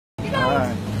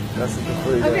That's the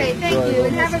free. Okay, thank you,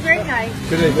 and have a great night.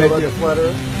 Good day, thank you. Flat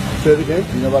Earth? Say it again.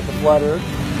 You know about the Flat Earth? The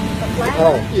Flat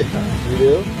Oh, Earth? yeah. You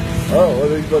do? Oh,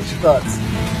 what's your thoughts?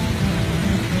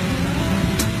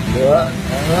 Yeah, all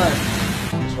right.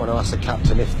 I just want to ask the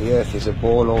captain if the Earth is a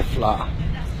ball or flat.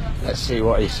 Let's see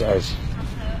what he says.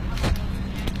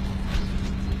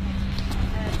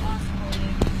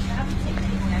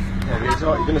 There he is.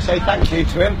 Right, you're going to say thank you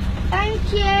to him? Thank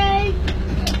you.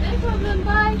 No problem,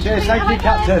 bye. Cheers, thank you,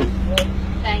 Captain.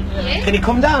 Thank you. Can he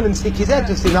come down and stick his head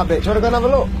just in that bit? Do you want to go and have a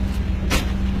look?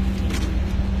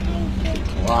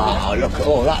 Wow, look at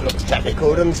all that. Looks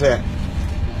technical, doesn't it?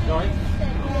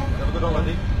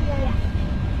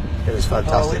 It was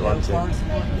fantastic, wasn't it?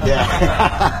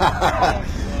 Yeah.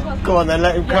 Go on then,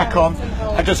 let him crack on.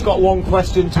 I just got one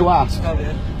question to ask.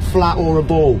 Flat or a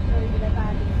ball?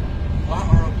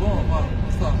 Flat or a ball?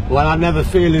 What's that? Well, I never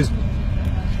feel as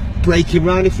breaking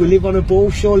round. If we live on a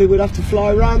ball, surely we'd have to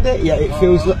fly around it. Yeah, it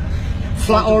feels like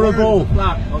flat or a ball.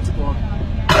 Flat. What's a ball?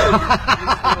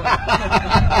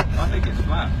 I think it's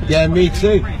flat. Yeah, me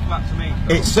too. Pretty flat to me.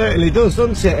 It certainly does,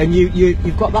 doesn't it? And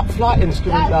you've got that flight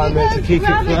instrument down there to keep it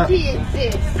flat. Gravity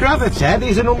exists. Gravity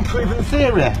is an unproven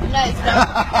theory. No, it's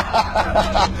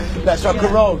not. Let's rock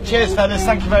and roll. Cheers, fellas.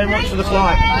 Thank you very much for the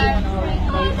flight. How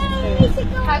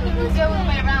can we go all the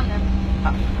way around them?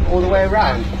 All the way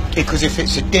around? Because if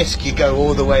it's a disc, you go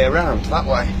all the way around that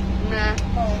way. Nah.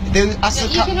 Then You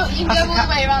can go all the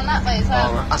way around that way as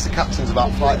well. Oh, ask the captains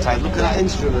about flight time. Look at that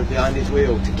instrument behind his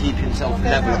wheel to keep himself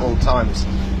level at all times.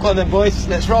 Come on then, boys.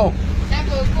 Let's roll.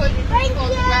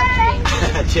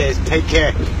 Cheers. Take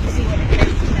care.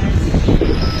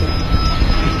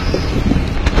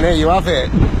 And there you have it.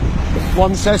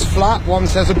 One says flat, one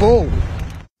says a ball.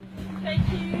 Thank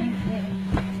you.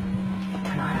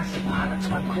 Can I ask the pilots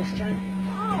one question?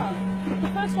 Oh, the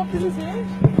first officer's here.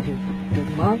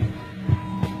 Good man.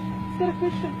 He's got a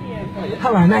question for you.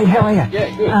 Hello mate, how are you?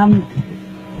 Yeah, good.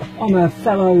 I'm a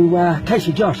fellow,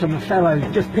 Casey Josh, I'm a fellow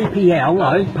just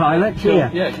PPL pilot here.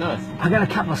 Yeah, nice. I got a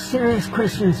couple of serious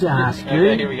questions to ask you.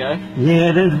 Okay, here we go.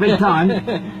 Yeah, there's a big time.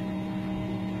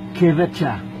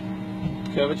 Curvature.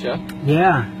 Curvature.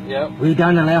 Yeah. Yeah. We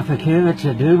don't allow for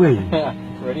curvature, do we?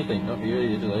 For anything, not for you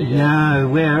usually. Yeah. No,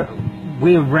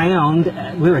 we're round,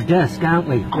 we're a disc, aren't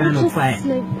we? Round and flat.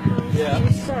 Yeah.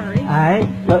 Sorry. Hey,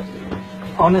 look,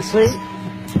 honestly,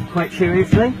 quite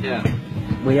seriously, Yeah.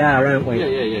 we are, aren't we?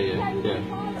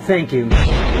 Yeah. Thank you.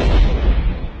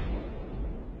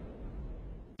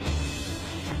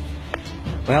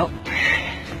 Well,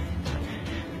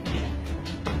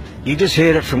 you just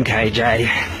heard it from KJ,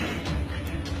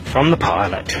 from the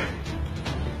pilot.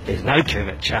 There's no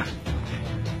curvature.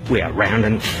 We are round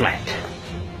and flat.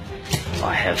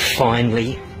 I have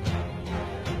finally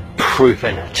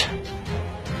proven it.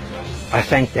 I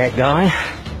thank that guy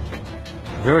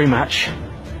very much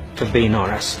for being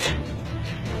honest.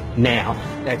 Now,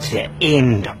 that's the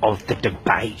end of the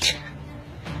debate.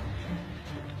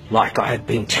 Like I have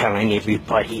been telling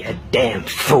everybody, you damn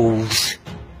fools.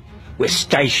 We're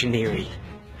stationary.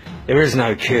 There is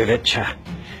no curvature.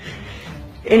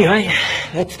 Anyway,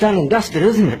 that's done and dusted,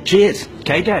 isn't it? Cheers.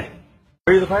 KJ.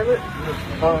 Are you the pilot?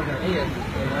 Oh,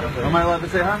 okay. Am I allowed to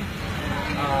say hi?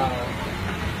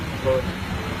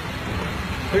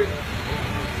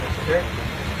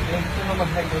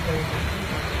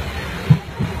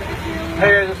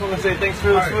 Hey, I just want to say thanks for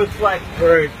the smooth flight.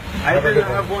 Great. I did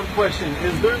have one question.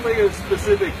 Is there like a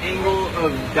specific angle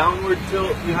of downward tilt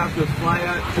you have to fly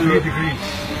at? 3 degrees.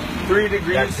 3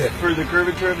 degrees for the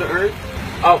curvature of the Earth?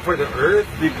 Oh, for the Earth?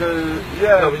 Because,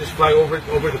 yeah. No, we just fly over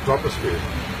the troposphere.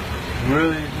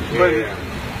 Really? Yeah.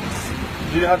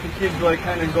 Do you have to keep like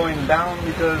kind of going down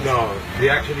because? No, they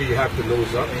actually have to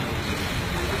nose up.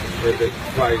 It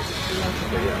flies.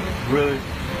 Yeah. Really?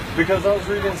 Because I was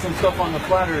reading some stuff on the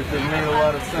flat Earth that made a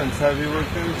lot of sense. Have you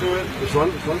looked into it? Which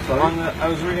one? Sorry? I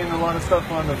was reading a lot of stuff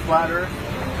on the flat Earth.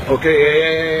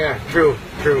 Okay, yeah. True.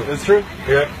 It's true?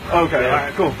 Yeah. Okay, Yeah.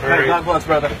 alright, cool. All Hey, right. God bless,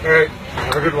 brother. Alright,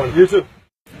 have a good one. You too.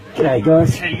 G'day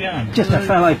guys. How you going? Just a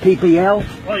fellow PPL,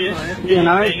 Oh, yes. you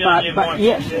know, Yeah, but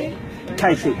yeah.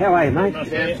 Casey, how are you, mate?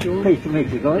 Yeah. Peace to meet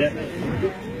you guys.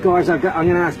 Yeah. Guys, I'm going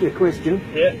to ask you a question.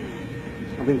 Yeah.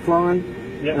 I've been flying,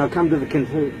 Yeah. and I've come to the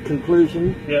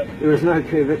conclusion Yeah. there is no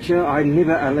curvature. I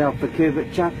never allow for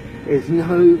curvature. There's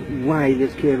no way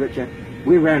there's curvature.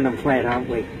 We're round and flat, aren't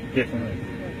we? Definitely.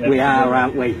 We are,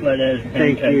 aren't we? Flat as a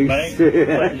Thank pancake, you, mate. sir.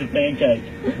 Flat as a pancake.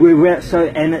 We're so,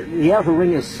 and the outer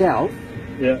ring is south,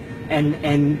 Yeah.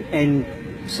 and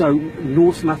so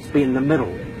north must be in the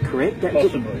middle, correct?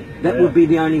 Possibly. That Yeah. would be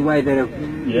the only way that a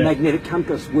Yeah. magnetic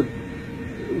compass would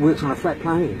works on a flat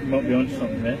plane. You might be onto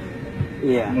something there.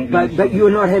 Yeah, but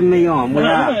you're not having me on. We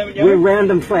are. We're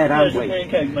round and flat, aren't we?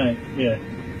 Pancake, mate. Yeah.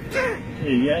 Here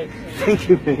you go. Thank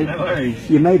you, man. No worries.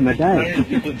 You made my day.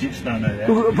 People just don't know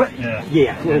that. But,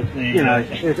 Yeah. well, you know,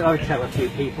 I tell a few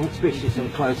people, especially some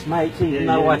close mates, even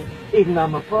though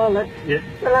I'm a pilot, they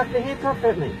laugh their heads off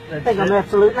at me. They think I'm an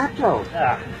absolute nut job.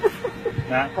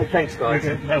 Nah. Hey, thanks, guys.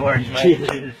 Okay. No worries, mate.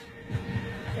 Cheers.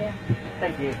 Yeah.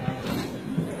 Thank you.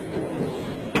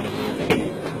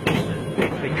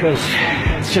 Because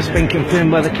it's just been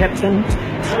confirmed by the captain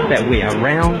that we are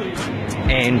round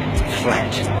and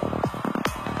flat.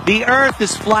 The Earth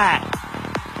is flat.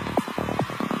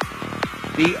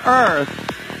 The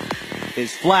Earth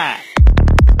is flat.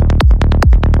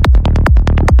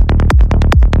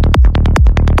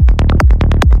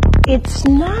 It's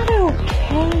not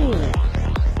okay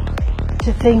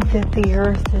to think that the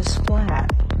Earth is flat.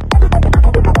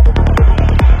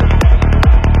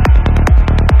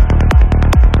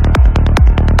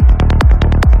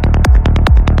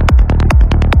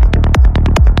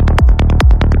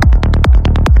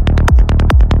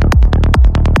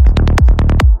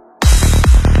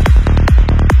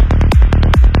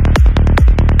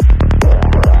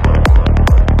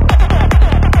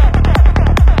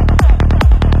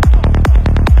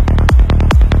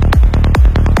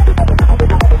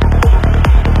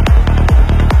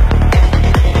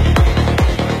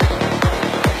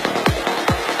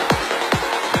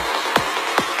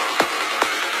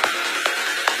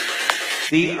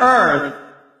 The Earth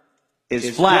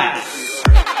is flat.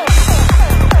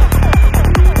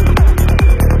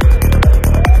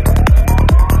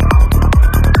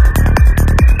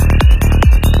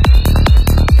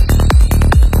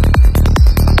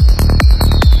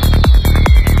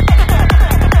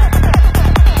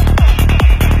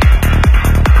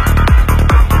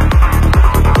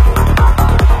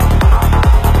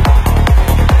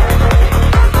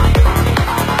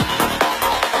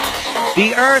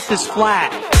 The Earth is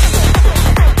flat.